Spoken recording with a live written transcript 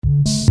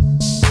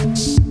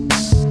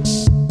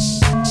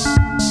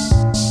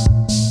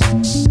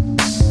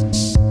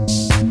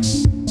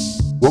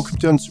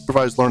to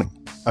Unsupervised Learning.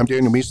 I'm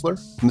Daniel Miesler,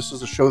 and this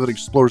is a show that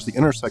explores the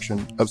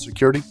intersection of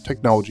security,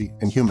 technology,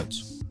 and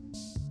humans.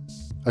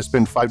 I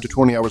spend 5 to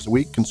 20 hours a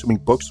week consuming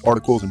books,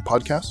 articles, and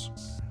podcasts,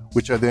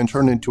 which I then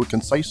turn into a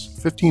concise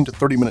 15 to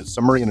 30-minute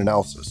summary and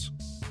analysis.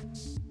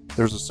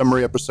 There's a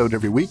summary episode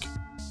every week,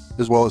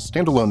 as well as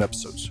standalone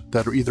episodes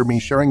that are either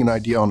me sharing an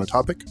idea on a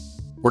topic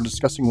or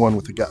discussing one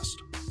with a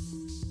guest.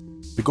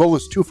 The goal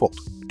is twofold: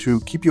 to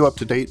keep you up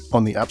to date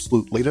on the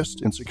absolute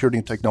latest in security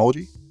and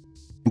technology,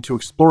 and to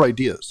explore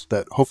ideas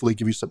that hopefully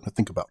give you something to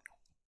think about.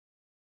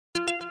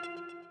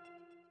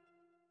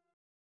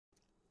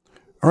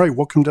 All right,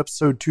 welcome to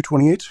episode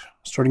 228,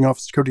 starting off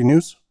with security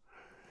news.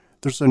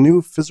 There's a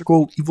new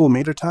physical evil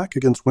maid attack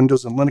against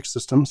Windows and Linux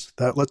systems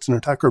that lets an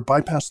attacker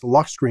bypass the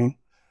lock screen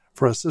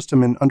for a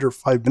system in under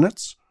 5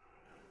 minutes.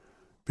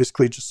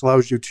 Basically, it just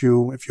allows you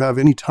to, if you have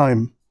any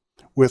time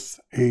with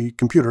a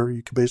computer,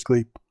 you can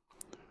basically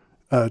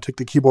take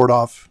the keyboard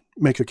off,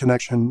 make a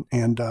connection,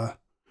 and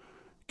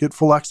get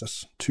full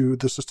access to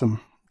the system,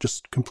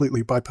 just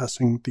completely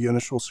bypassing the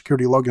initial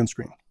security login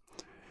screen.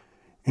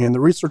 And the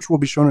research will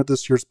be shown at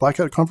this year's Black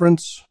Hat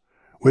conference,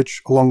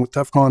 which, along with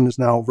DEF CON, is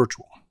now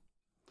virtual.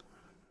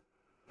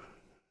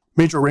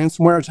 Major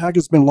ransomware attack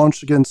has been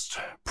launched against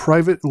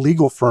private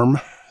legal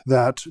firm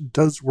that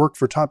does work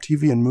for top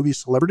TV and movie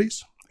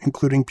celebrities,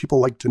 including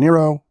people like De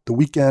Niro, The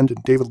Weeknd,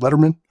 and David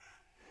Letterman.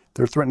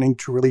 They're threatening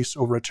to release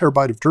over a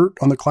terabyte of dirt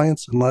on the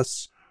clients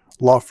unless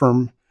law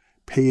firm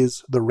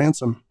pays the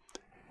ransom.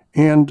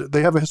 And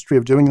they have a history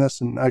of doing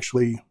this and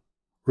actually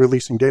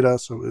releasing data,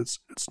 so it's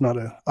not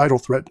an idle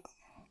threat.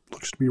 It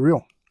looks to be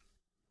real.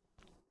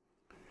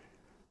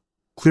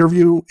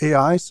 Clearview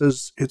AI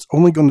says it's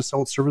only going to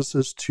sell its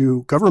services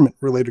to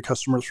government-related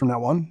customers from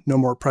now on, no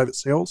more private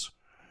sales.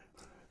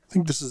 I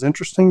think this is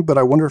interesting, but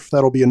I wonder if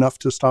that'll be enough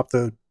to stop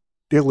the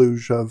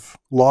deluge of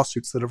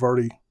lawsuits that have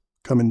already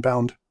come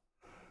inbound.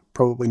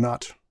 Probably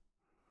not.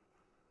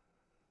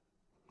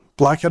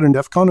 Black Hat and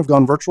DEF CON have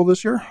gone virtual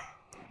this year.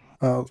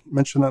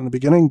 Mentioned that in the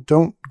beginning.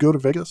 Don't go to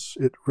Vegas.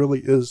 It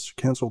really is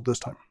canceled this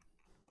time.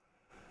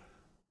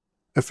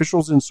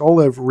 Officials in Seoul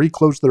have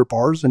reclosed their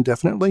bars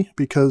indefinitely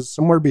because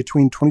somewhere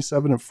between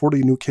 27 and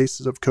 40 new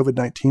cases of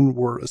COVID-19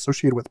 were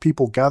associated with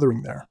people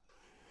gathering there.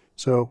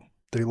 So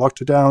they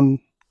locked it down.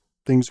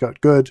 Things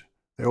got good.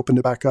 They opened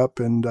it back up,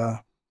 and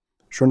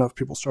sure enough,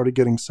 people started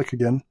getting sick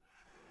again.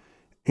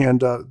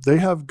 And they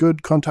have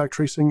good contact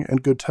tracing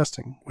and good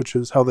testing, which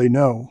is how they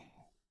know.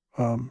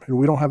 And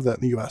we don't have that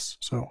in the U.S.,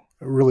 so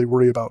I really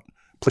worry about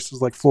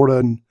places like Florida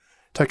and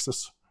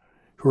Texas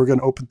who are going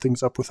to open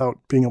things up without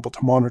being able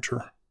to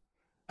monitor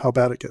how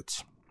bad it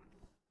gets.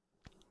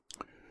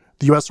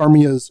 The U.S.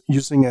 Army is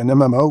using an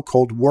MMO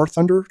called War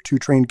Thunder to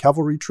train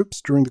cavalry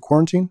troops during the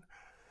quarantine.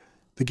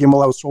 The game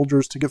allows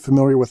soldiers to get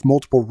familiar with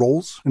multiple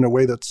roles in a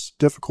way that's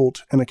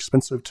difficult and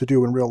expensive to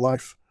do in real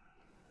life.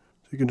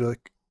 So you can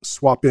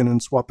swap in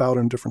and swap out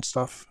in different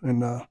stuff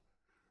and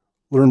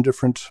learn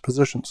different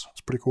positions.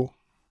 It's pretty cool.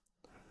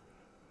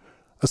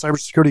 A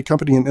cybersecurity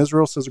company in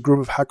Israel says a group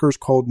of hackers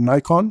called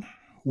Nikon,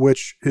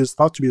 which is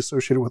thought to be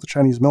associated with the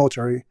Chinese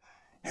military,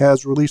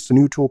 has released a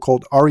new tool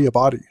called Aria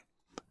Body.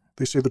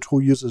 They say the tool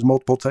uses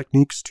multiple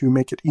techniques to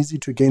make it easy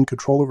to gain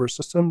control over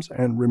systems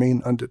and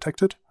remain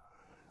undetected,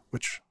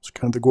 which is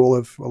kind of the goal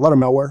of a lot of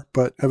malware,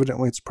 but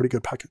evidently it's a pretty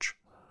good package.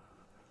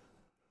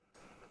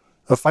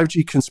 A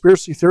 5G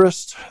conspiracy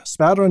theorist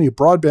spat on a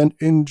broadband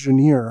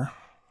engineer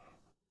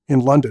in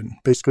London.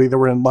 Basically, they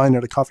were in line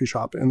at a coffee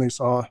shop and they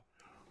saw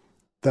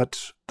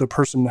that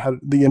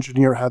the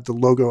engineer had the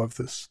logo of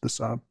this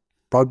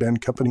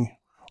broadband company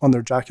on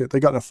their jacket. They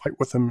got in a fight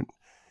with him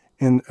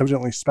and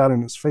evidently spat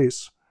in his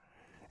face.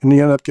 And he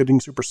ended up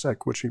getting super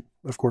sick, which he,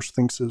 of course,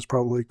 thinks is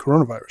probably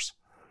coronavirus.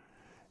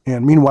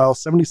 And meanwhile,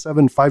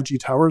 77 5G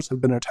towers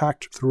have been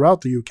attacked throughout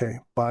the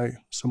UK by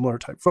similar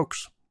type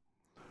folks.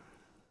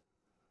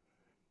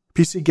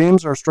 PC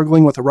games are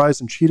struggling with a rise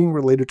in cheating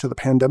related to the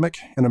pandemic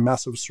and a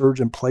massive surge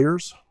in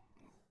players.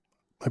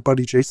 My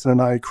buddy Jason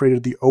and I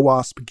created the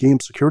OWASP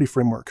game security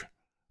framework a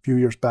few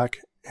years back,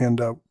 and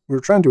we were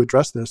trying to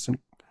address this in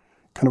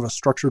kind of a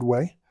structured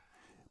way,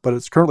 but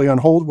it's currently on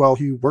hold while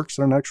he works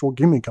at an actual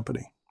gaming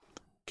company.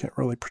 Can't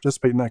really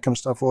participate in that kind of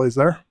stuff while he's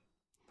there.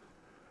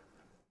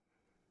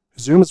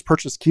 Zoom has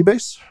purchased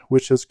Keybase,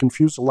 which has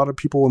confused a lot of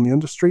people in the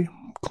industry,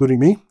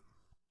 including me.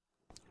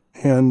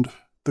 And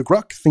the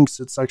Grok thinks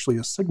it's actually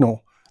a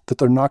signal that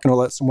they're not going to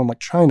let someone like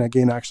China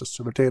gain access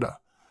to their data.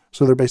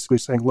 So they're basically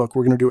saying, look,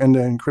 we're going to do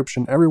end-to-end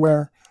encryption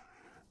everywhere.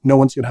 No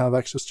one's going to have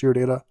access to your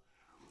data.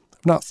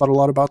 I've not thought a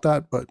lot about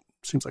that, but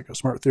it seems like a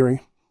smart theory.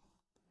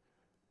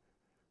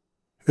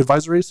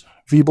 Advisories.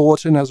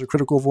 vBulletin has a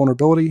critical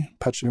vulnerability.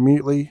 Patch it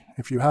immediately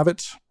if you have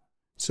it.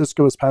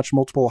 Cisco has patched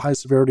multiple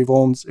high-severity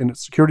vulns in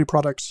its security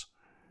products.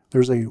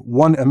 There's a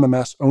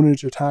 1MMS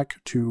ownage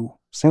attack to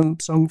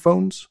Samsung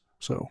phones,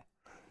 so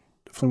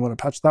definitely want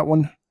to patch that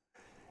one.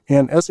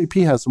 And SAP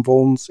has some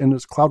vulns in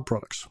its cloud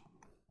products.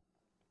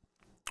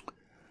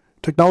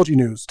 Technology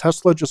news.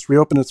 Tesla just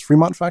reopened its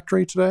Fremont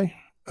factory today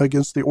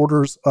against the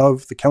orders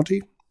of the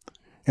county.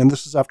 And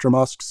this is after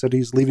Musk said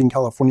he's leaving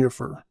California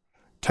for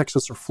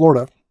Texas or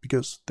Florida,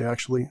 because they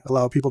actually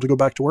allow people to go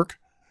back to work.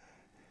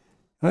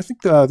 And I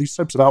think these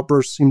types of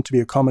outbursts seem to be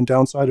a common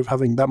downside of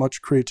having that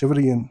much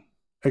creativity and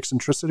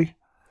eccentricity.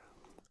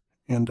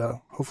 And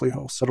hopefully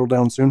he'll settle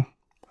down soon.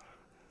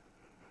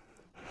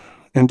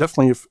 And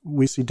definitely if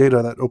we see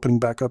data that opening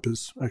back up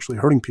is actually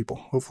hurting people,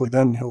 hopefully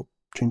then he'll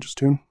change his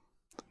tune.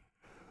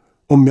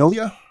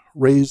 Omilia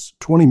raised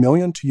 $20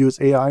 million to use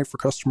AI for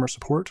customer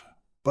support.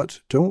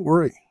 But don't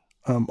worry,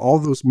 all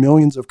those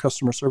millions of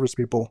customer service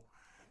people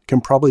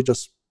can probably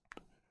just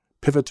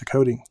pivot to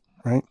coding,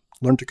 right?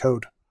 Learn to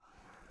code.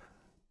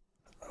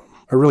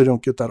 I really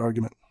don't get that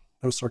argument.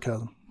 That was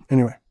sarcasm.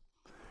 Anyway.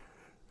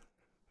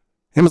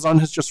 Amazon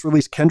has just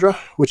released Kendra,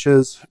 which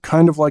is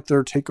kind of like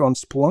their take on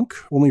Splunk,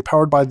 only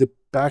powered by the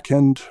back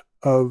end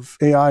of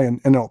AI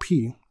and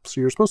NLP.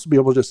 So you're supposed to be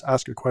able to just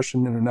ask a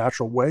question in a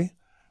natural way,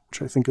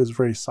 which I think is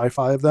very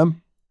sci-fi of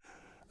them.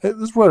 This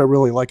is what I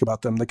really like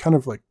about them.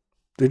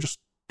 They just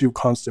do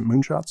constant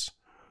moonshots.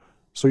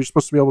 So you're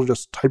supposed to be able to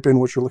just type in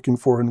what you're looking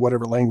for in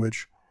whatever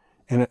language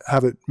and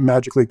have it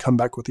magically come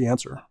back with the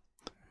answer.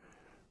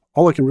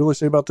 All I can really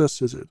say about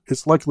this is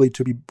it's likely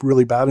to be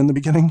really bad in the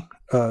beginning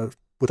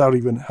without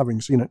even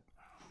having seen it.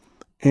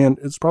 And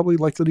it's probably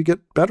likely to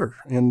get better.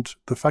 And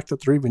the fact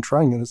that they're even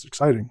trying it is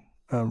exciting.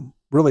 I'm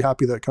really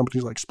happy that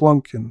companies like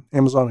Splunk and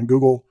Amazon and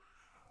Google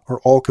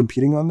are all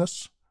competing on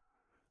this.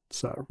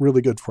 It's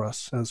really good for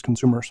us as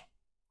consumers.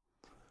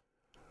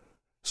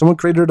 Someone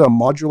created a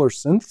modular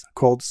synth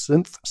called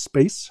Synth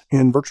Space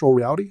in virtual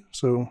reality.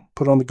 So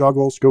put on the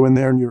goggles, go in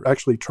there, and you're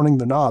actually turning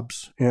the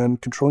knobs and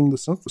controlling the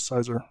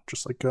synthesizer,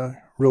 just like a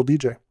real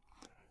DJ.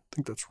 I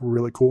think that's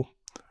really cool.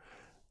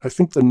 I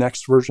think the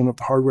next version of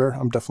the hardware,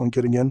 I'm definitely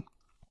getting in.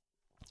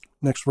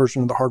 Next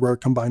version of the hardware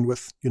combined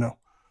with,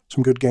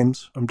 some good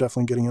games, I'm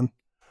definitely getting in.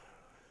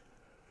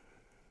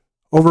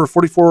 Over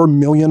 44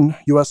 million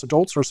US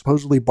adults are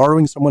supposedly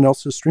borrowing someone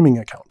else's streaming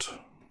account.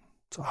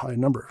 It's a high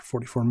number,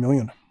 44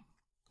 million.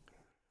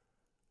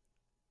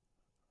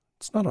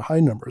 It's not a high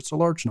number, it's a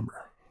large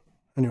number.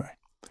 Anyway,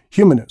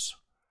 human news.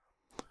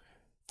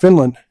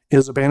 Finland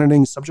is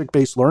abandoning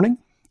subject-based learning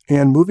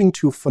and moving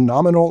to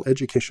phenomenal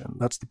education.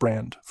 That's the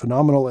brand,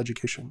 phenomenal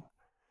education,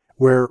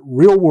 where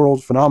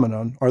real-world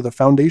phenomenon are the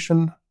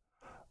foundation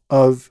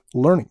of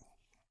learning.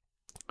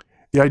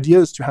 The idea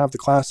is to have the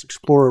class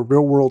explore a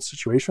real-world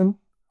situation,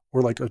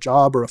 or like a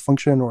job or a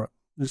function or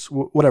just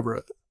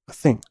whatever, a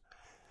thing.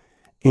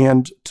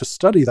 And to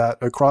study that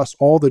across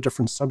all the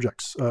different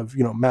subjects of,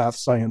 math,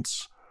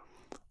 science,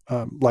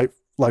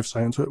 life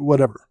science,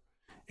 whatever.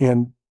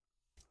 And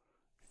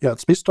yeah,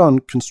 it's based on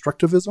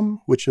constructivism,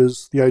 which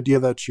is the idea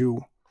that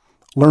you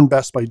learn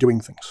best by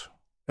doing things,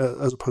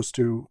 as opposed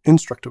to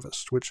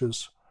instructivist, which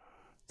is,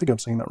 I think I'm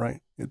saying that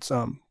right. It's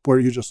where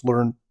you just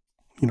learn,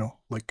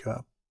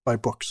 by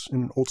books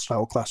in an old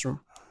style classroom.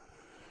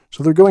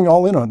 So they're going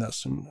all in on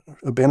this and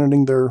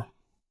abandoning their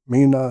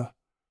main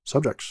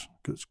subjects.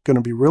 It's going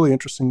to be really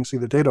interesting to see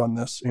the data on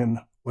this in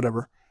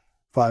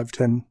 5,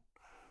 10,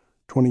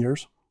 20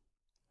 years.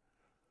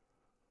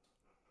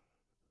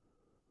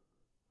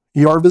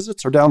 ER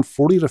visits are down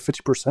 40 to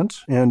 50%,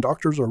 and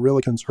doctors are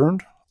really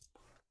concerned.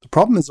 The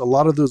problem is a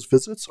lot of those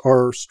visits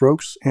are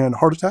strokes and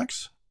heart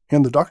attacks,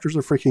 and the doctors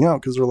are freaking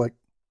out because they're like,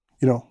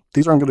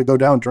 these aren't going to go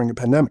down during a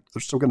pandemic.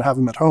 They're still going to have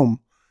them at home.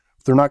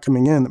 If they're not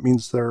coming in, that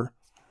means they're,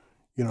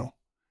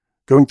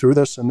 going through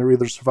this and they're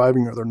either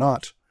surviving or they're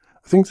not.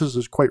 I think this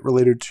is quite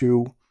related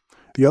to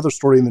the other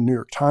story in the New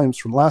York Times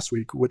from last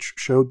week, which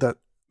showed that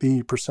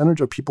the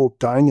percentage of people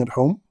dying at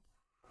home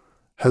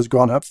has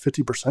gone up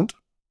 50%.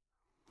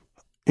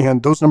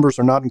 And those numbers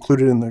are not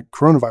included in the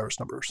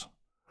coronavirus numbers.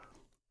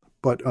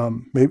 But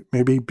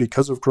maybe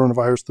because of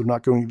coronavirus, they're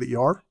not going to the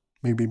ER.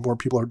 Maybe more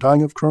people are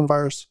dying of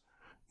coronavirus.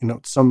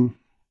 Some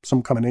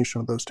combination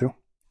of those two.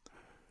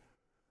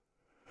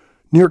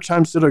 New York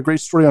Times did a great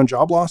story on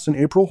job loss in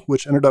April,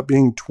 which ended up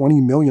being 20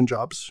 million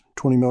jobs,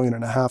 20 million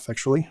and a half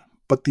actually.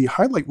 But the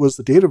highlight was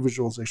the data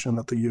visualization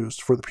that they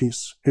used for the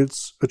piece.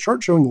 It's a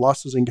chart showing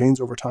losses and gains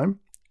over time,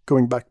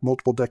 going back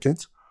multiple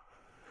decades.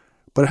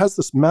 But it has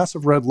this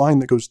massive red line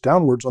that goes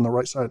downwards on the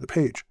right side of the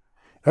page.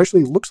 It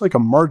actually looks like a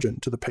margin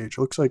to the page.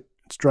 It looks like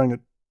it's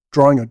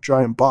drawing a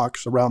giant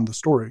box around the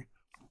story.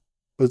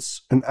 But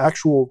it's an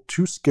actual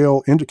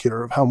to-scale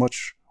indicator of how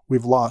much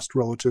we've lost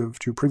relative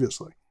to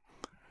previously.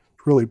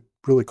 Really,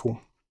 really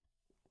cool.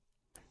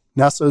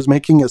 NASA is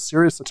making a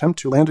serious attempt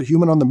to land a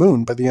human on the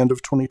moon by the end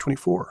of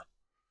 2024.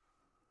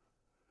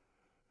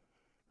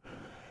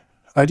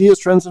 Ideas,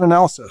 Trends, and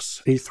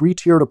Analysis, a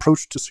 3-tiered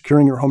approach to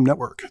securing your home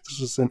network.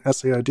 This is an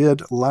essay I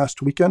did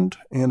last weekend,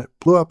 and it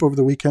blew up over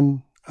the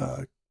weekend.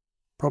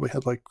 Probably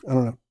had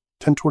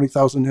 10,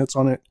 20,000 hits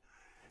on it.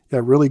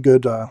 Yeah, really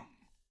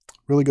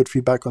good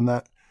feedback on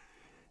that.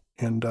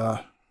 And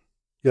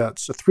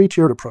it's a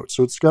 3-tiered approach.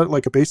 So it's got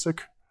like a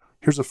basic,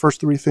 here's the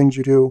first 3 things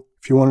you do.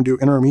 If you want to do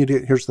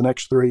intermediate, here's the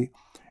next 3,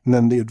 and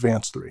then the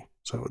advanced 3.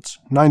 So it's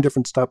 9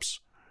 different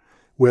steps,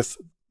 with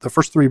the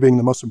first 3 being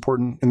the most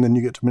important, and then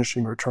you get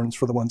diminishing returns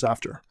for the ones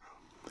after.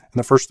 And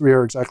the first 3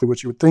 are exactly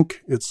what you would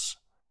think. It's,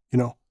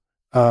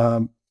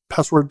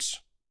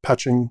 passwords,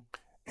 patching,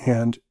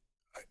 and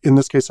in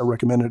this case, I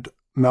recommended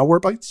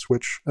Malwarebytes,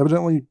 which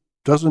evidently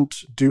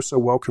doesn't do so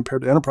well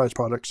compared to enterprise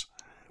products,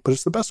 but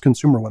it's the best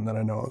consumer one that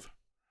I know of.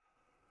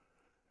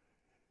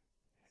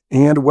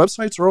 And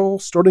websites are all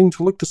starting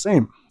to look the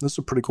same. This is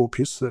a pretty cool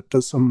piece that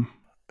does some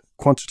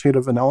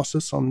quantitative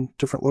analysis on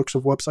different looks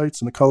of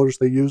websites and the colors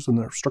they use and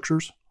their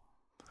structures.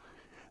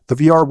 The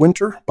VR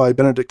Winter by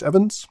Benedict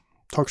Evans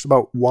talks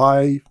about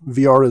why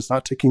VR is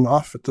not taking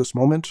off at this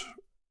moment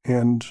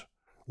and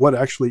what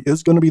actually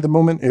is going to be the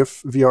moment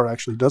if VR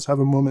actually does have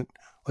a moment,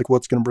 like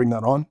what's going to bring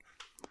that on.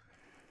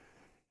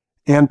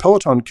 And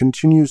Peloton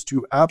continues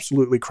to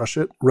absolutely crush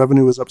it.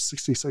 Revenue is up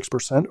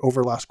 66%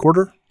 over last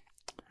quarter.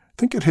 I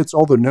think it hits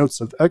all the notes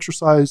of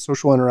exercise,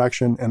 social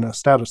interaction, and a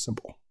status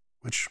symbol,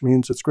 which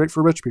means it's great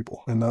for rich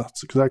people, and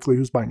that's exactly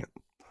who's buying it.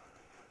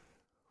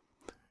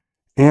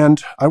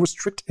 And I was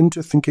tricked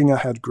into thinking I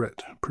had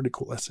grit. Pretty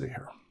cool essay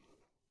here.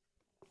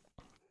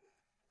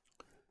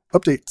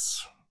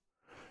 Updates.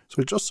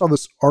 So I just saw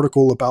this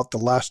article about The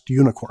Last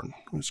Unicorn.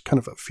 It was kind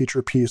of a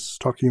feature piece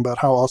talking about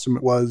how awesome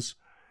it was.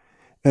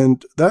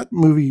 And that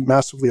movie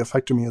massively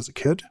affected me as a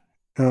kid.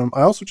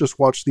 I also just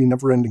watched The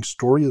Neverending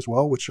Story as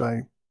well, which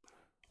I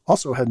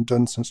also hadn't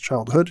done since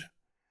childhood.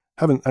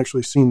 Haven't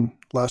actually seen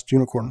Last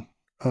Unicorn.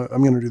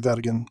 I'm going to do that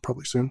again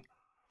probably soon.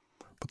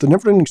 But The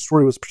Neverending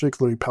Story was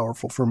particularly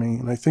powerful for me,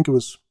 and I think it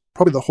was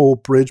probably the whole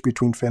bridge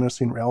between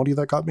fantasy and reality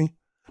that got me.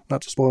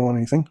 Not to spoil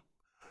anything.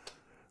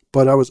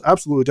 But I was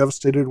absolutely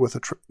devastated with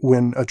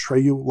when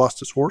Atreyu lost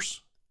his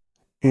horse,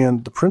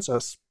 and the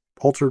princess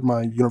altered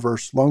my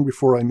universe long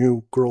before I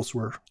knew girls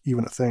were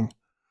even a thing.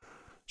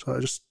 So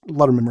just a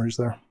lot of memories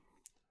there.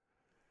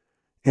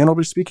 And I'll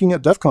be speaking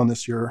at DEF CON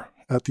this year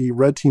at the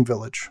Red Team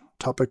Village.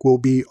 Topic will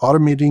be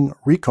automating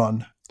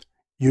recon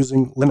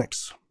using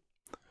Linux.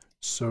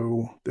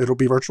 So it'll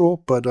be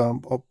virtual, but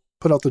I'll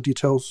put out the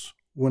details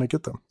when I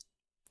get them.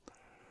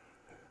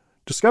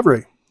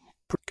 Discovery.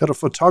 Got a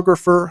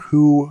photographer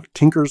who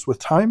tinkers with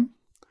time,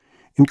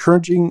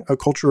 encouraging a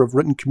culture of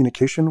written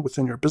communication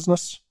within your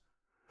business.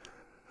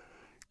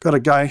 Got a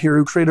guy here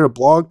who created a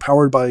blog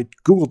powered by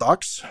Google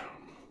Docs.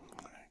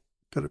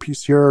 Got a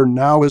piece here,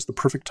 now is the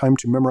perfect time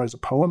to memorize a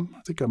poem.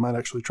 I think I might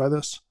actually try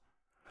this.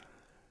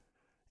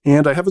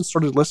 And I haven't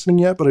started listening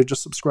yet, but I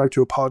just subscribed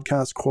to a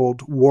podcast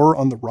called War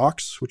on the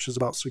Rocks, which is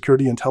about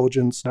security,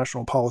 intelligence,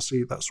 national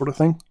policy, that sort of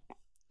thing.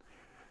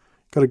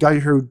 Got a guy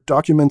here who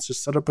documents his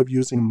setup of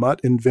using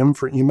Mutt and Vim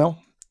for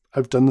email.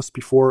 I've done this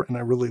before and I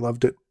really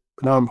loved it,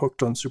 but now I'm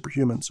hooked on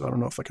Superhuman, so I don't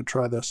know if I could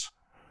try this.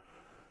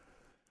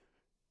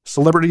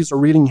 Celebrities are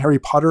reading Harry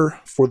Potter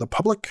for the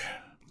public.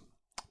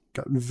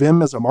 Got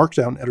Vim as a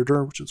markdown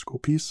editor, which is a cool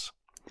piece.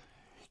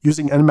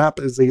 Using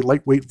Nmap as a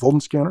lightweight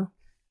Vuln scanner.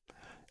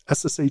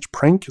 SSH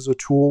Prank is a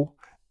tool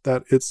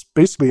that it's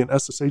basically an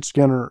SSH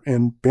scanner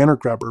and banner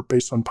grabber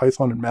based on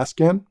Python and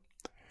Masscan.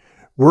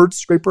 Word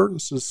Scraper,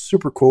 this is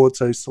super cool.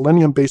 It's a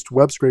Selenium-based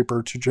web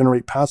scraper to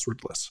generate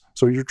password lists.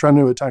 So you're trying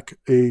to attack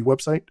a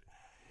website,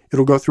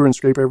 it'll go through and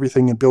scrape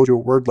everything and build you a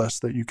word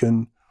list that you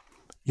can,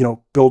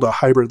 build a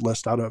hybrid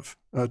list out of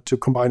to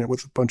combine it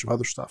with a bunch of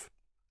other stuff,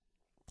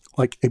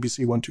 like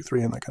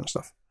ABC123 and that kind of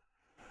stuff.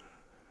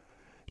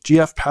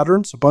 GF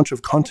Patterns, a bunch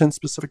of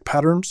content-specific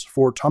patterns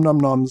for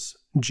TomNomNom's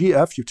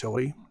GF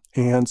utility,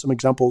 and some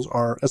examples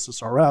are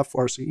SSRF,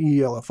 RCE,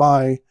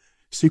 LFI,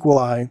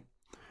 SQLi,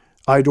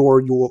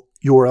 IDOR,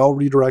 URL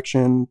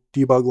redirection,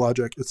 debug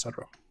logic,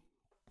 etc.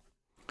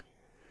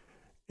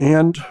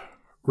 And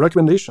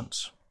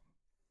recommendations.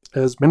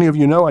 As many of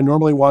you know, I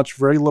normally watch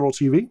very little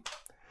TV,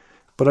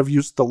 but I've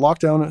used the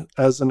lockdown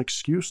as an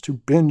excuse to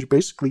binge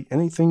basically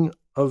anything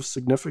of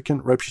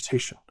significant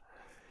reputation.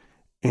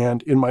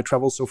 And in my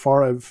travels so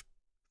far, I've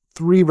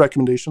 3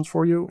 recommendations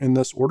for you in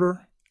this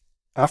order.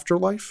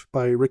 Afterlife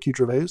by Ricky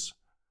Gervais,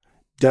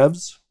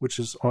 Devs, which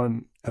is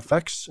on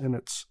FX and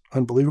it's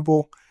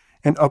unbelievable,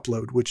 and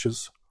Upload, which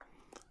is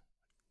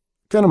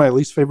kind of my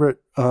least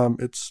favorite.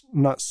 It's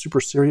not super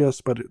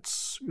serious, but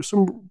it's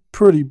some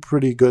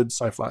pretty good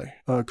sci-fi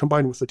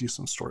combined with a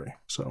decent story.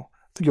 So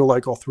I think you'll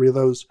like all 3 of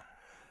those.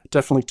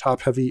 Definitely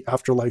top heavy,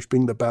 Afterlife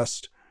being the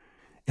best,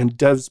 and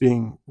Devs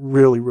being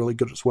really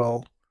good as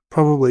well.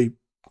 Probably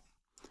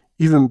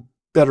even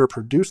better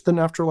produced than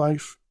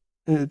Afterlife.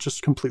 It's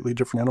just completely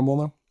different animal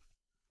though.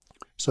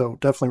 So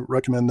definitely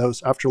recommend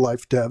those,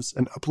 Afterlife, Devs,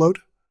 and Upload.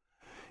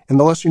 And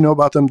the less you know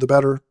about them, the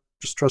better.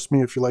 Just trust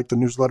me, if you like the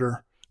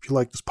newsletter, if you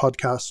like this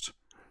podcast,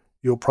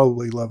 you'll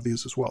probably love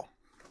these as well.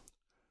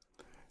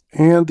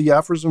 And the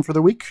aphorism for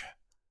the week: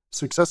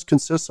 success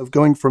consists of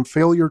going from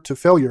failure to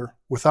failure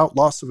without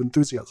loss of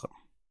enthusiasm.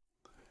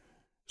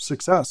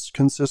 Success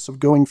consists of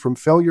going from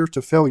failure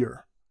to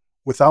failure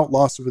without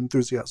loss of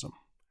enthusiasm.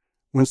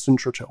 Winston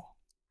Churchill.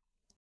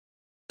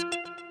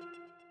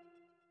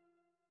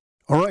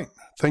 All right,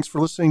 thanks for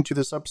listening to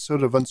this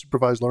episode of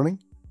Unsupervised Learning.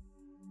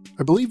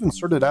 I believe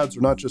inserted ads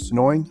are not just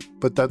annoying,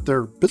 but that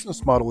their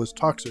business model is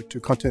toxic to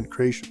content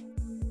creation.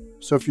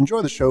 So if you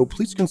enjoy the show,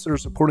 please consider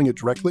supporting it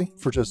directly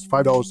for just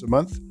 $5 a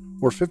month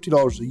or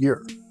 $50 a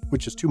year,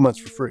 which is 2 months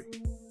for free.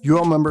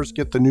 UL members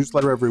get the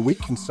newsletter every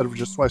week instead of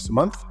just twice a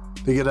month,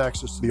 They get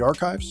access to the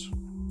archives.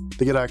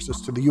 They get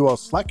access to the UL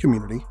Slack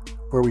community,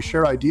 where we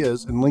share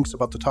ideas and links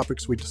about the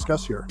topics we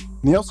discuss here.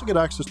 And they also get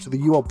access to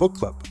the UL Book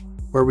Club,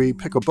 where we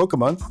pick a book a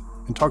month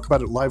and talk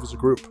about it live as a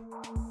group.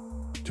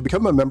 To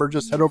become a member,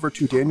 just head over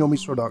to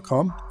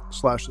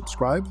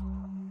danielmisro.com/subscribe.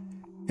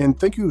 And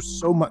thank you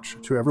so much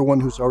to everyone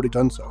who's already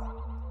done so.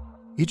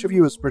 Each of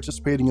you is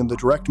participating in the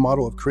direct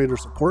model of creator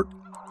support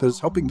that is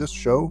helping this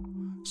show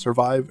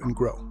survive and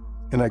grow.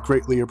 And I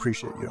greatly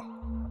appreciate you.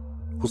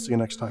 We'll see you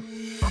next time.